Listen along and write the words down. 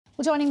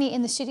Well, joining me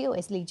in the studio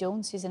is Lee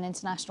Jones, who's an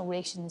international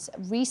relations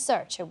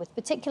researcher with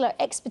particular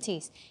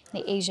expertise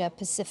in the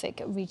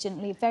Asia-Pacific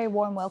region. Lee, very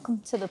warm welcome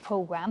to the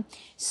programme.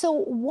 So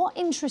what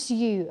interests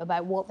you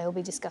about what they'll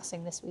be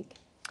discussing this week?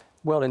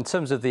 Well, in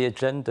terms of the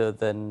agenda,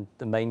 then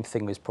the main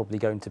thing is probably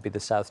going to be the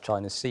South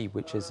China Sea,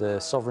 which is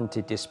a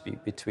sovereignty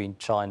dispute between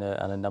China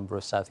and a number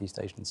of Southeast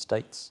Asian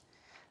states.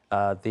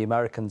 The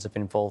Americans have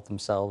involved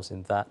themselves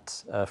in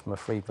that from a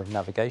freedom of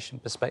navigation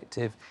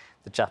perspective.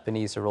 The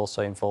Japanese are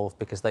also involved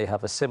because they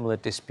have a similar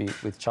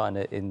dispute with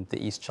China in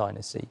the East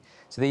China Sea.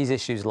 So these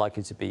issues are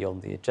likely to be on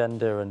the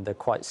agenda, and they're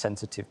quite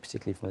sensitive,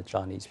 particularly from the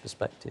Chinese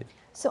perspective.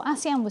 So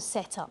ASEAN was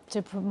set up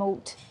to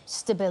promote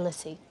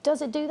stability.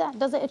 Does it do that?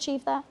 Does it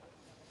achieve that?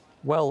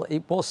 Well,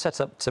 it was set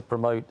up to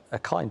promote a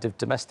kind of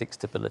domestic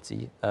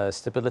stability,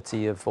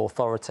 stability of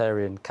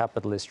authoritarian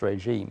capitalist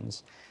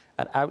regimes.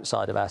 And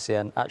outside of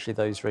ASEAN, actually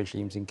those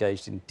regimes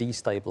engaged in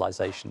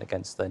destabilisation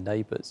against their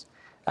neighbours.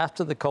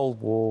 After the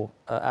Cold War,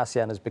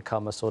 ASEAN has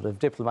become a sort of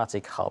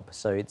diplomatic hub.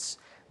 So it's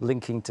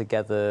linking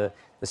together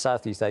the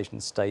Southeast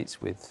Asian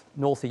states with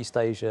Northeast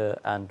Asia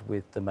and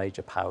with the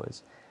major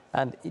powers.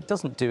 And it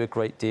doesn't do a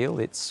great deal.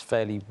 It's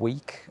fairly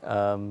weak.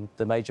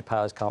 The major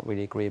powers can't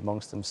really agree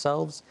amongst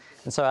themselves.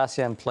 And so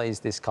ASEAN plays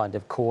this kind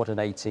of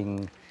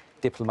coordinating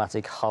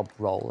diplomatic hub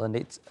role.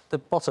 And the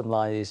bottom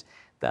line is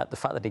that the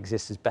fact that it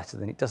exists is better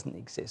than it doesn't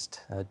exist.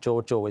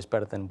 Jaw is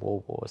better than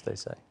war, as they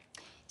say.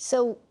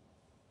 So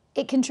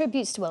it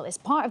contributes to, well, it's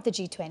part of the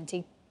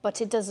G20, but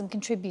it doesn't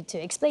contribute to.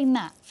 Explain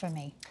that for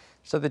me.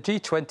 So the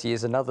G20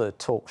 is another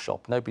talk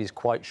shop. Nobody's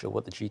quite sure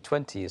what the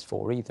G20 is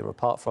for either,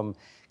 apart from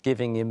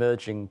giving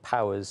emerging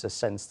powers a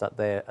sense that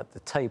they're at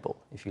the table,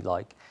 if you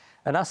like.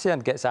 And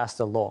ASEAN gets asked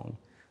along.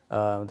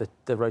 The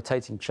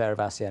rotating chair of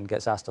ASEAN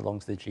gets asked along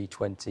to the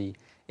G20.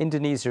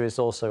 Indonesia is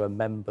also a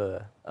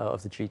member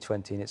of the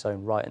G20 in its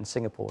own right, and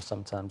Singapore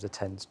sometimes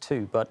attends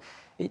too. But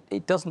the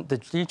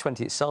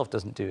G20 itself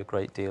doesn't do a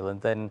great deal,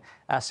 and then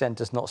ASEAN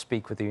does not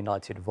speak with a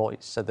united voice.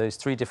 So those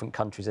three different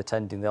countries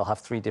attending, they'll have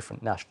three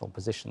different national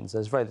positions.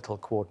 There's very little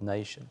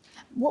coordination.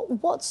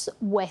 What's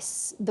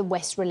the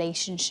West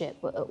relationship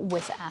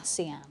with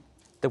ASEAN?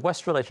 The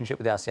West relationship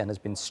with ASEAN has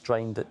been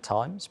strained at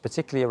times,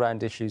 particularly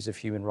around issues of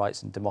human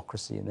rights and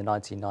democracy in the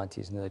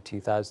 1990s and the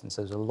 2000s.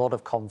 There's a lot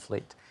of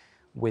conflict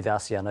with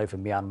ASEAN over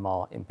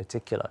Myanmar in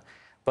particular.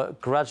 But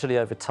gradually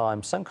over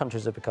time, some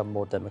countries have become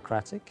more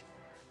democratic,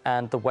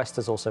 and the West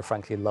has also,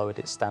 frankly, lowered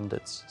its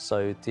standards.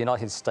 So the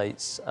United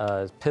States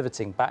is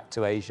pivoting back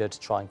to Asia to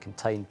try and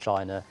contain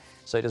China,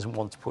 so it doesn't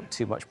want to put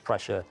too much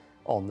pressure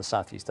on the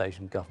Southeast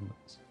Asian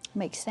governments.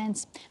 Makes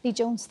sense. Lee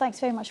Jones, thanks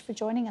very much for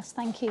joining us.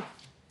 Thank you.